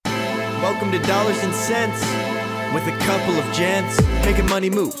Welcome to Dollars and Cents with a couple of gents making money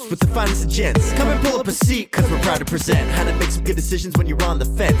moves with the finest of gents. Come and pull up a seat, cause we're proud to present how to make some good decisions when you're on the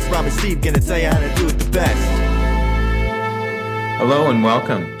fence. Rob and Steve gonna tell you how to do it the best. Hello and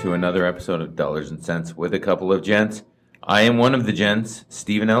welcome to another episode of Dollars and Cents with a couple of gents. I am one of the gents,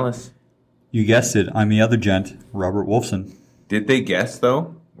 Stephen Ellis. You guessed it. I'm the other gent, Robert Wolfson. Did they guess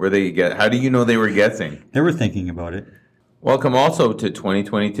though? How do you know they were guessing? They were thinking about it. Welcome also to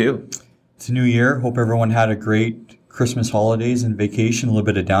 2022. It's a new year. Hope everyone had a great Christmas holidays and vacation, a little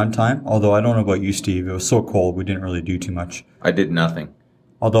bit of downtime. Although I don't know about you, Steve. It was so cold, we didn't really do too much. I did nothing.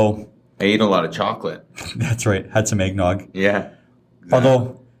 Although... I ate a lot of chocolate. That's right. Had some eggnog. Yeah. Exactly.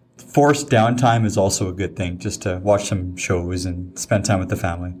 Although forced downtime is also a good thing, just to watch some shows and spend time with the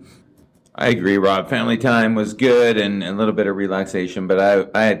family. I agree, Rob. Family time was good and a little bit of relaxation, but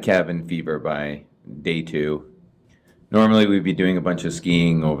I had cabin fever by day 2. Normally we'd be doing a bunch of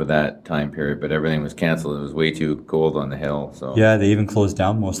skiing over that time period, but everything was canceled. It was way too cold on the hill. So yeah, they even closed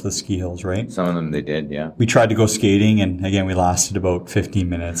down most of the ski hills, right? Some of them they did, yeah. We tried to go skating, and again, we lasted about 15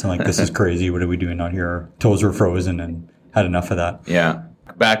 minutes. I'm like, this is crazy. What are we doing out here? Our toes were frozen and had enough of that. Yeah.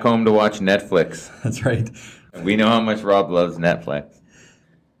 Back home to watch Netflix. That's right. We know how much Rob loves Netflix.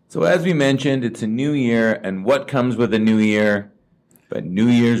 So as we mentioned, it's a new year, and what comes with a new year but New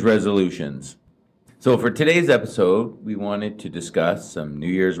Year's resolutions? So for today's episode, we wanted to discuss some New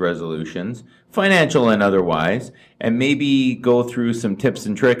Year's resolutions, financial and otherwise, and maybe go through some tips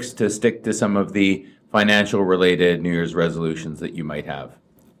and tricks to stick to some of the financial related New Year's resolutions that you might have.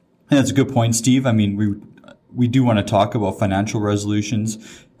 And that's a good point, Steve. I mean, we do want to talk about financial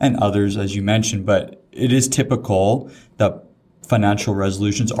resolutions and others, as you mentioned, but it is typical that financial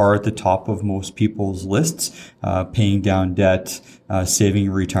resolutions are at the top of most people's lists, paying down debt, saving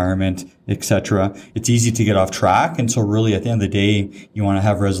retirement, etc. It's easy to get off track. And so really at the end of the day, you want to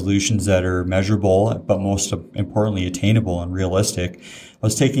have resolutions that are measurable, but most importantly, attainable and realistic. I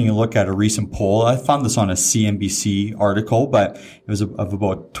was taking a look at a recent poll. I found this on a CNBC article, but it was of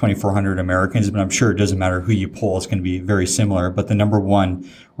about 2,400 Americans, but I'm sure it doesn't matter who you poll. It's going to be very similar. But the number one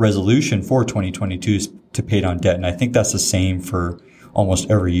resolution for 2022 is to pay down debt. And I think that's the same for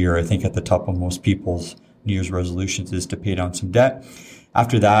almost every year. I think at the top of most people's New Year's resolutions is to pay down some debt.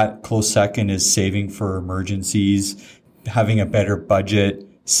 After that, close second is saving for emergencies, having a better budget,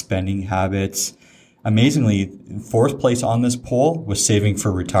 spending habits. Amazingly, fourth place on this poll was saving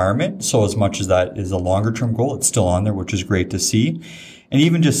for retirement. So as much as that is a longer term goal, it's still on there, which is great to see. And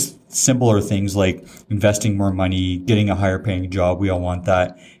even just simpler things like investing more money, getting a higher paying job. We all want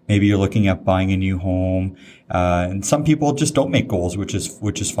that. Maybe you're looking at buying a new home. And some people just don't make goals, which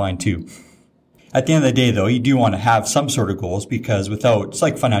is fine too. At the end of the day, though, you do want to have some sort of goals because it's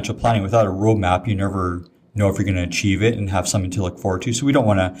like financial planning. Without a roadmap, you never know if you're going to achieve it and have something to look forward to. So we don't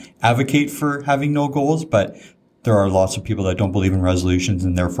want to advocate for having no goals, but there are lots of people that don't believe in resolutions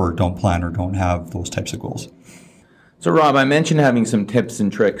and therefore don't plan or don't have those types of goals. So Rob, I mentioned having some tips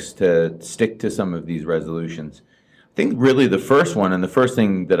and tricks to stick to some of these resolutions. I think really the first one and the first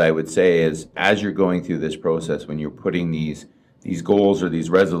thing that I would say is as you're going through this process, when you're putting these goals or these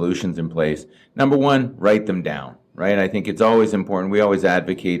resolutions in place, number one, write them down. Right? I think it's always important. We always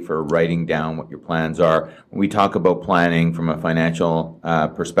advocate for writing down what your plans are. When we talk about planning from a financial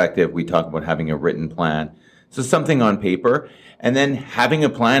perspective, we talk about having a written plan. So something on paper, and then having a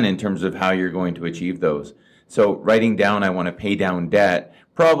plan in terms of how you're going to achieve those. So writing down, I want to pay down debt,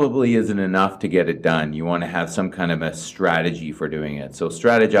 probably isn't enough to get it done. You want to have some kind of a strategy for doing it. So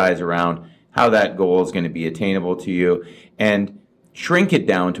strategize around how that goal is going to be attainable to you, and shrink it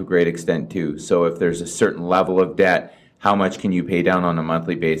down to a great extent too. So if there's a certain level of debt, how much can you pay down on a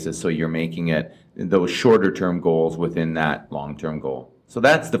monthly basis so you're making it those shorter term goals within that long term goal. So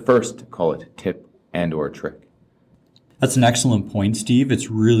that's the first, call it tip and or trick. That's an excellent point, Steve.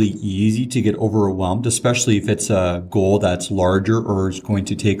 It's really easy to get overwhelmed, especially if it's a goal that's larger or is going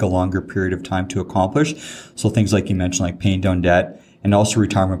to take a longer period of time to accomplish. So things like you mentioned, like paying down debt, and also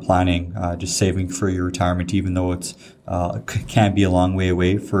retirement planning, just saving for your retirement, even though it's can be a long way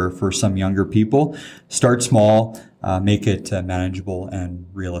away for some younger people. Start small, make it manageable and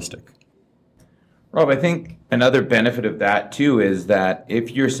realistic. Rob, I think another benefit of that too is that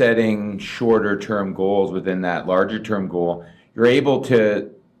if you're setting shorter term goals within that larger term goal, you're able to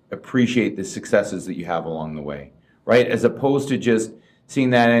appreciate the successes that you have along the way, right? As opposed to just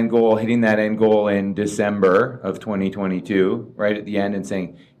seeing that end goal, hitting that end goal in December of 2022, right at the end and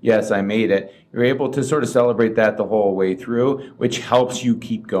saying, yes, I made it. You're able to sort of celebrate that the whole way through, which helps you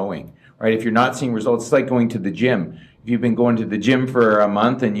keep going, right? If you're not seeing results, it's like going to the gym. If you've been going to the gym for a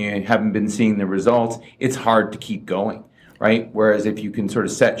month and you haven't been seeing the results, it's hard to keep going, right? Whereas if you can sort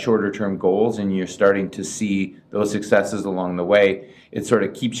of set shorter term goals and you're starting to see those successes along the way, it sort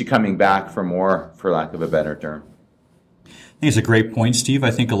of keeps you coming back for more, for lack of a better term. I think it's a great point, Steve. I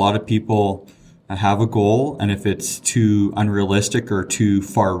think a lot of people have a goal, and if it's too unrealistic or too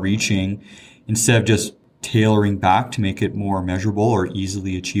far reaching, instead of just tailoring back to make it more measurable or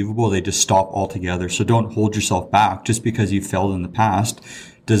easily achievable, they just stop altogether. So don't hold yourself back. Just because you failed in the past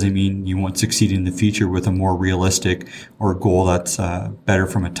doesn't mean you won't succeed in the future with a more realistic or a goal that's better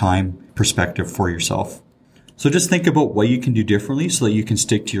from a time perspective for yourself. So just think about what you can do differently so that you can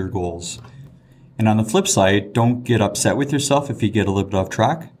stick to your goals. And on the flip side, don't get upset with yourself if you get a little bit off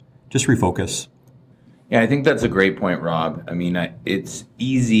track. Just refocus. Yeah, I think that's a great point, Rob. I mean, it's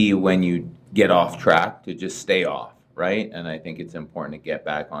easy when you get off track to just stay off, right? And I think it's important to get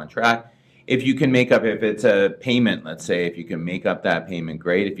back on track. If you can make up, if it's a payment, let's say, if you can make up that payment,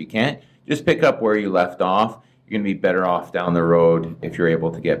 great. If you can't, just pick up where you left off. You're going to be better off down the road if you're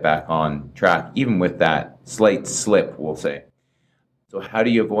able to get back on track, even with that slight slip, we'll say. So how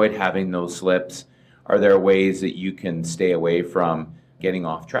do you avoid having those slips? Are there ways that you can stay away from getting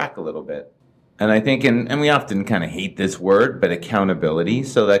off track a little bit? And I think, and we often kind of hate this word, but accountability.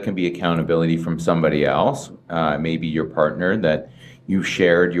 So that can be accountability from somebody else, maybe your partner that you've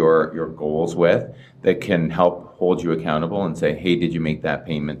shared your goals with, that can help hold you accountable and say, hey, did you make that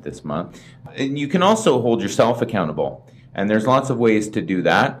payment this month? And you can also hold yourself accountable. And there's lots of ways to do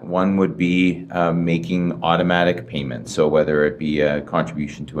that. One would be making automatic payments. So whether it be a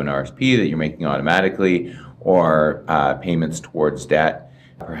contribution to an RSP that you're making automatically or payments towards debt.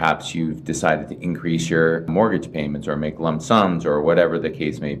 Perhaps you've decided to increase your mortgage payments or make lump sums or whatever the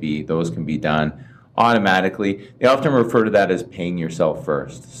case may be. Those can be done automatically. They often refer to that as paying yourself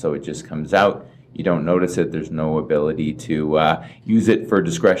first. So it just comes out. You don't notice it. There's no ability to use it for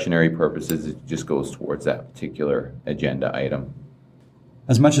discretionary purposes. It just goes towards that particular agenda item.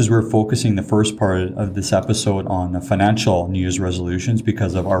 As much as we're focusing the first part of this episode on the financial New Year's resolutions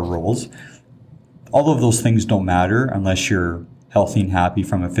because of our roles, all of those things don't matter unless you're healthy and happy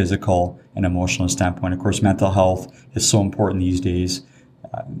from a physical and emotional standpoint. Of course, mental health is so important these days.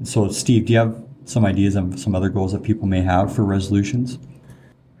 So, Steve, do you have some ideas of some other goals that people may have for resolutions?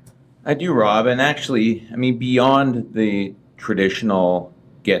 I do, Rob. And actually, I mean, beyond the traditional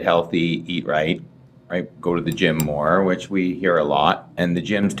get healthy, eat right, go to the gym more, which we hear a lot. And the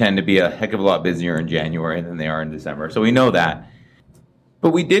gyms tend to be a heck of a lot busier in January than they are in December. So we know that.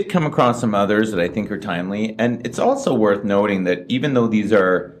 But we did come across some others that I think are timely. And it's also worth noting that even though these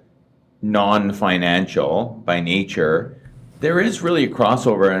are non-financial by nature, there is really a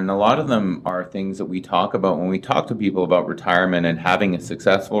crossover. And a lot of them are things that we talk about when we talk to people about retirement and having a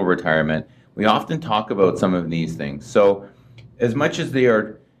successful retirement. We often talk about some of these things. So as much as they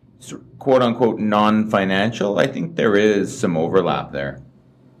are quote unquote non-financial, I think there is some overlap there.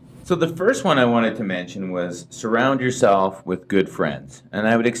 So the first one I wanted to mention was surround yourself with good friends. And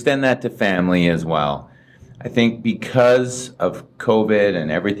I would extend that to family as well. I think because of COVID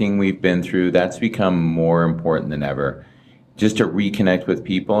and everything we've been through, that's become more important than ever, just to reconnect with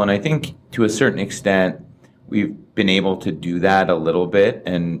people. And I think to a certain extent, we've been able to do that a little bit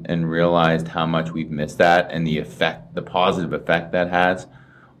and realized how much we've missed that and the positive effect that has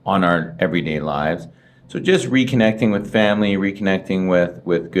on our everyday lives. So just reconnecting with family, reconnecting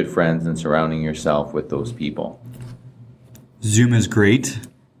with good friends and surrounding yourself with those people. Zoom is great.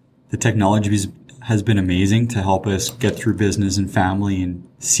 The technology has been amazing to help us get through business and family and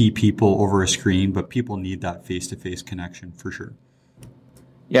see people over a screen, but people need that face-to-face connection for sure.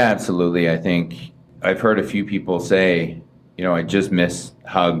 Yeah, absolutely. I think I've heard a few people say, I just miss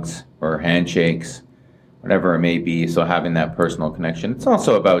hugs or handshakes, whatever it may be. So having that personal connection. It's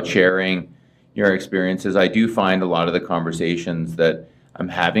also about sharing your experiences. I do find a lot of the conversations that I'm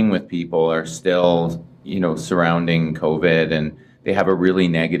having with people are still, surrounding COVID, and they have a really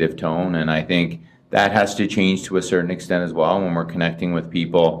negative tone. And I think that has to change to a certain extent as well when we're connecting with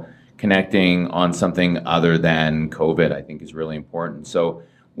people. Connecting on something other than COVID, I think, is really important. So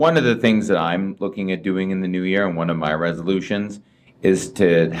one of the things that I'm looking at doing in the new year, and one of my resolutions, is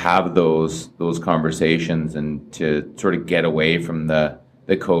to have those conversations and to sort of get away from the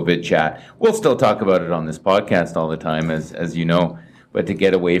COVID chat. We'll still talk about it on this podcast all the time, as you know, but to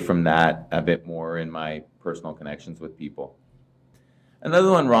get away from that a bit more in my personal connections with people.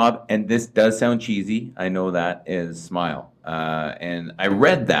 Another one, Rob, and this does sound cheesy, I know that, is smile. And I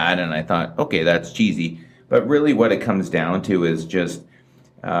read that and I thought, okay, that's cheesy. But really what it comes down to is just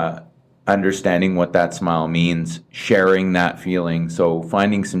understanding what that smile means, sharing that feeling. So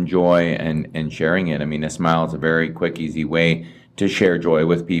finding some joy and sharing it. I mean, a smile is a very quick, easy way to share joy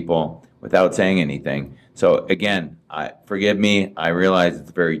with people, without saying anything. So again, forgive me, I realize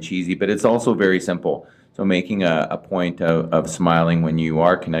it's very cheesy, but it's also very simple. So making a point of smiling when you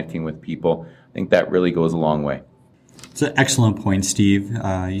are connecting with people, I think that really goes a long way. It's an excellent point, Steve.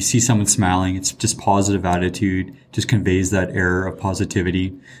 You see someone smiling, it's just positive attitude, just conveys that air of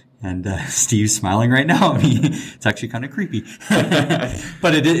positivity. And Steve's smiling right now. I mean, it's actually kind of creepy,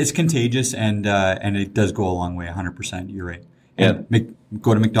 but it's contagious, and it does go a long way. 100%. You're right. Yeah.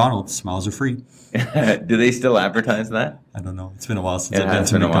 Go to McDonald's. Smiles are free. Do they still advertise that? I don't know. It's been a while since It I've been has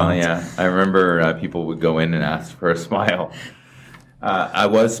to been a while. McDonald's. Yeah, I remember people would go in and ask for a smile. I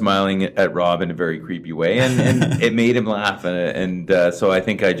was smiling at Rob in a very creepy way, and it made him laugh, and so I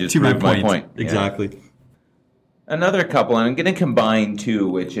think I just proved my point. Exactly. Yeah. Another couple, and I'm going to combine two,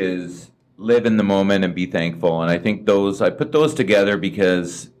 which is live in the moment and be thankful. And I think I put those together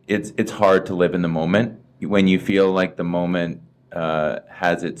because it's hard to live in the moment when you feel like the moment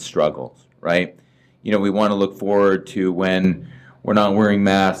has its struggles, right? You know, we want to look forward to when we're not wearing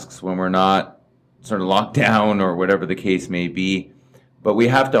masks, when we're not sort of locked down or whatever the case may be. But we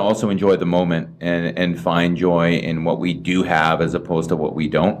have to also enjoy the moment and find joy in what we do have as opposed to what we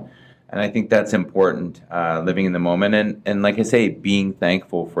don't. And I think that's important, living in the moment. And like I say, being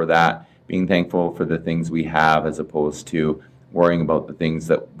thankful for that, being thankful for the things we have as opposed to worrying about the things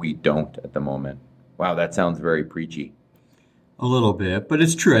that we don't at the moment. Wow, that sounds very preachy. A little bit, but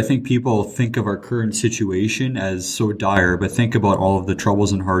it's true. I think people think of our current situation as so dire, but think about all of the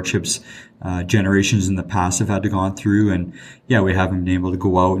troubles and hardships generations in the past have had to gone through. And yeah, we haven't been able to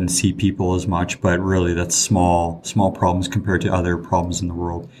go out and see people as much, but really that's small problems compared to other problems in the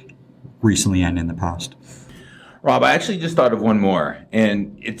world recently and in the past. Rob, I actually just thought of one more,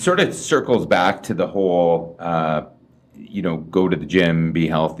 and it sort of circles back to the whole, go to the gym, be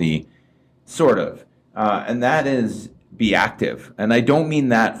healthy, sort of. And that is be active. And I don't mean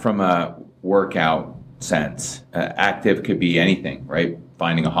that from a workout sense. Active could be anything, right?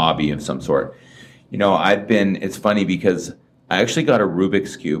 Finding a hobby of some sort. You know, it's funny because I actually got a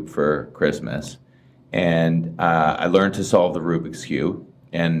Rubik's Cube for Christmas, and I learned to solve the Rubik's Cube.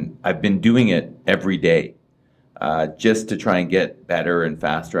 And I've been doing it every day just to try and get better and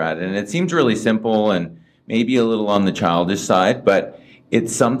faster at it. And it seems really simple and maybe a little on the childish side, but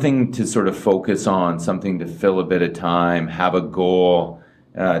it's something to sort of focus on, something to fill a bit of time, have a goal.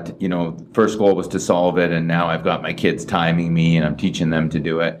 First goal was to solve it, and now I've got my kids timing me and I'm teaching them to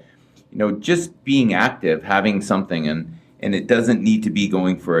do it. You know, just being active, having something, and it doesn't need to be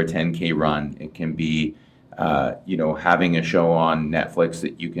going for a 10K run. It can be having a show on Netflix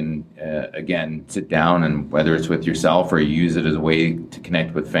that you can, again, sit down, and whether it's with yourself or you use it as a way to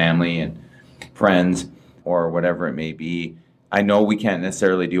connect with family and friends or whatever it may be. I know we can't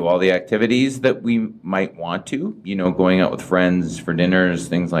necessarily do all the activities that we might want to, going out with friends for dinners,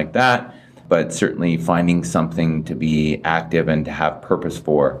 things like that, but certainly finding something to be active and to have purpose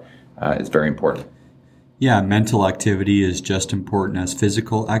for is very important. Yeah, mental activity is just important as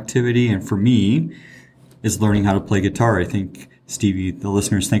physical activity. And for me, is learning how to play guitar. I think, Stevie, the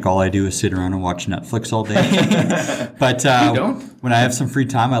listeners think all I do is sit around and watch Netflix all day. But when I have some free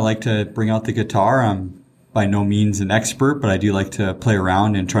time, I like to bring out the guitar. I'm by no means an expert, but I do like to play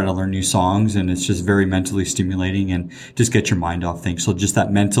around and try to learn new songs. And it's just very mentally stimulating and just get your mind off things. So just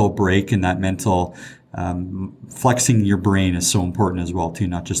that mental break and that mental flexing your brain is so important as well, too,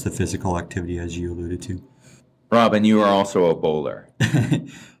 not just the physical activity as you alluded to. Rob, you are also a bowler.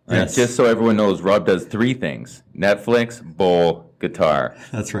 Yes. Just so everyone knows, Rob does three things: Netflix, bowl, guitar.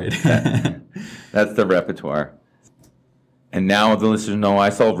 That's right. That's the repertoire. And now the listeners know I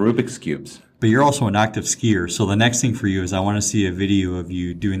solve Rubik's Cubes. But you're also an active skier, so the next thing for you is I want to see a video of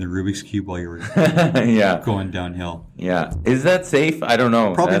you doing the Rubik's Cube while you're going downhill. Yeah. Is that safe? I don't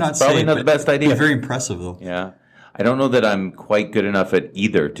know. Probably not safe. Probably not the best idea. Very impressive, though. Yeah. I don't know that I'm quite good enough at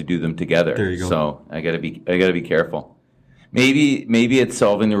either to do them together. There you go. So I gotta be careful. Maybe it's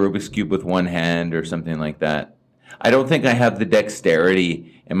solving the Rubik's Cube with one hand or something like that. I don't think I have the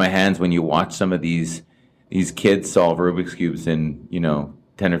dexterity in my hands when you watch some of these kids solve Rubik's Cubes in,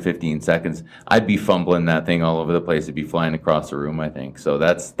 10 or 15 seconds. I'd be fumbling that thing all over the place. It'd be flying across the room, I think. So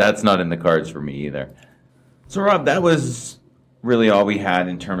that's not in the cards for me either. So Rob, that was really all we had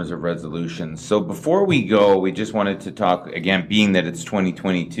in terms of resolutions. So before we go, we just wanted to talk, again, being that it's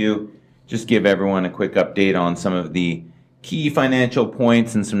 2022, just give everyone a quick update on some of the key financial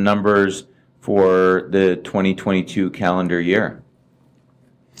points and some numbers for the 2022 calendar year.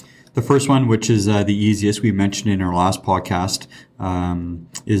 The first one, which is the easiest, we mentioned in our last podcast,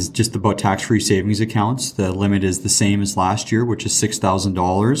 is just about tax-free savings accounts. The limit is the same as last year, which is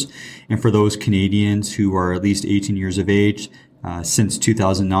 $6,000. And for those Canadians who are at least 18 years of age, since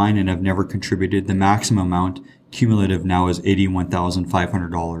 2009 and have never contributed. The maximum amount cumulative now is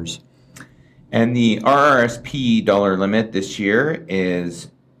 $81,500. And the RRSP dollar limit this year is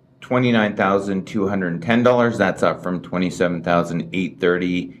 $29,210. That's up from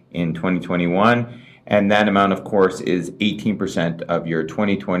 $27,830 in 2021. And that amount, of course, is 18% of your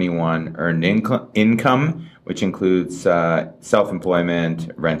 2021 earned income, which includes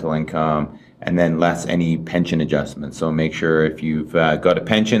self-employment, rental income, and then less any pension adjustments. So make sure if you've got a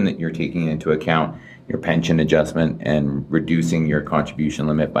pension that you're taking into account your pension adjustment and reducing your contribution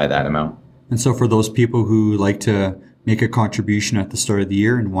limit by that amount. And so for those people who like to make a contribution at the start of the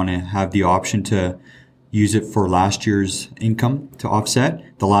year and want to have the option to use it for last year's income to offset,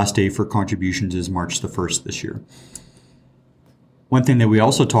 the last day for contributions is March the 1st this year. One thing that we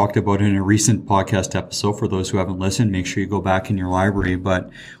also talked about in a recent podcast episode, for those who haven't listened, make sure you go back in your library, but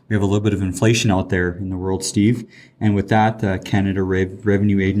we have a little bit of inflation out there in the world, Steve. And with that, the Canada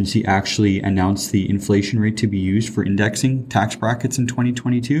Revenue Agency actually announced the inflation rate to be used for indexing tax brackets in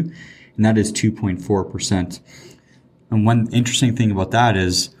 2022, and that is 2.4%. And one interesting thing about that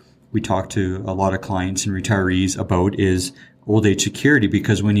is we talk to a lot of clients and retirees about is old age security,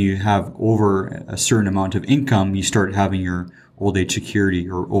 because when you have over a certain amount of income, you start having your old age security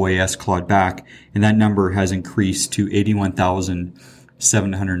or OAS clawed back, and that number has increased to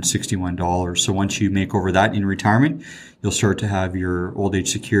 $81,761. So once you make over that in retirement, you'll start to have your old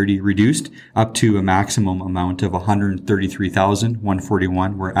age security reduced up to a maximum amount of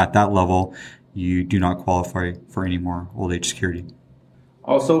 $133,141, where at that level, you do not qualify for any more old age security.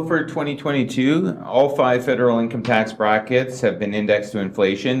 Also for 2022, all 5 federal income tax brackets have been indexed to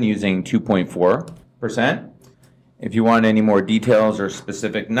inflation using 2.4%. If you want any more details or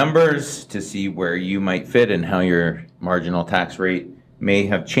specific numbers to see where you might fit and how your marginal tax rate may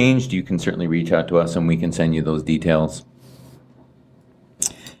have changed, you can certainly reach out to us and we can send you those details.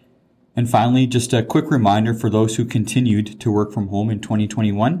 And finally, just a quick reminder for those who continued to work from home in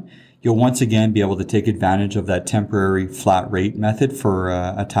 2021, you'll once again be able to take advantage of that temporary flat rate method for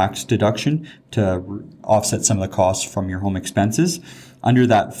a tax deduction to offset some of the costs from your home expenses. Under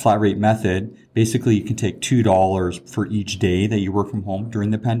that flat rate method, basically you can take $2 for each day that you work from home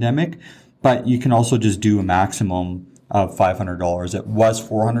during the pandemic, but you can also just do a maximum of $500. It was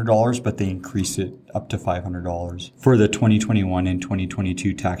 $400, but they increased it up to $500 for the 2021 and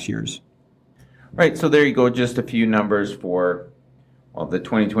 2022 tax years. Right, so there you go, just a few numbers for the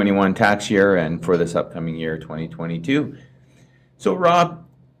 2021 tax year and for this upcoming year, 2022. So Rob,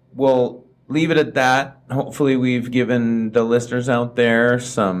 we'll leave it at that. Hopefully we've given the listeners out there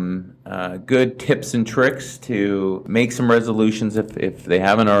some good tips and tricks to make some resolutions if they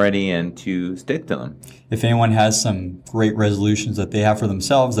haven't already, and to stick to them. If anyone has some great resolutions that they have for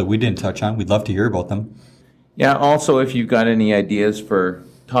themselves that we didn't touch on, we'd love to hear about them. Yeah, also if you've got any ideas for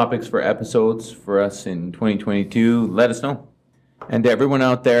topics for episodes for us in 2022, let us know. And to everyone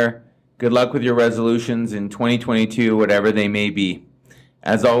out there, good luck with your resolutions in 2022, whatever they may be.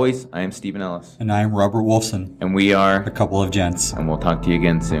 As always, I am Stephen Ellis. And I am Robert Wolfson. And we are A Couple of Gents. And we'll talk to you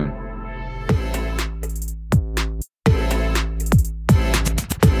again soon.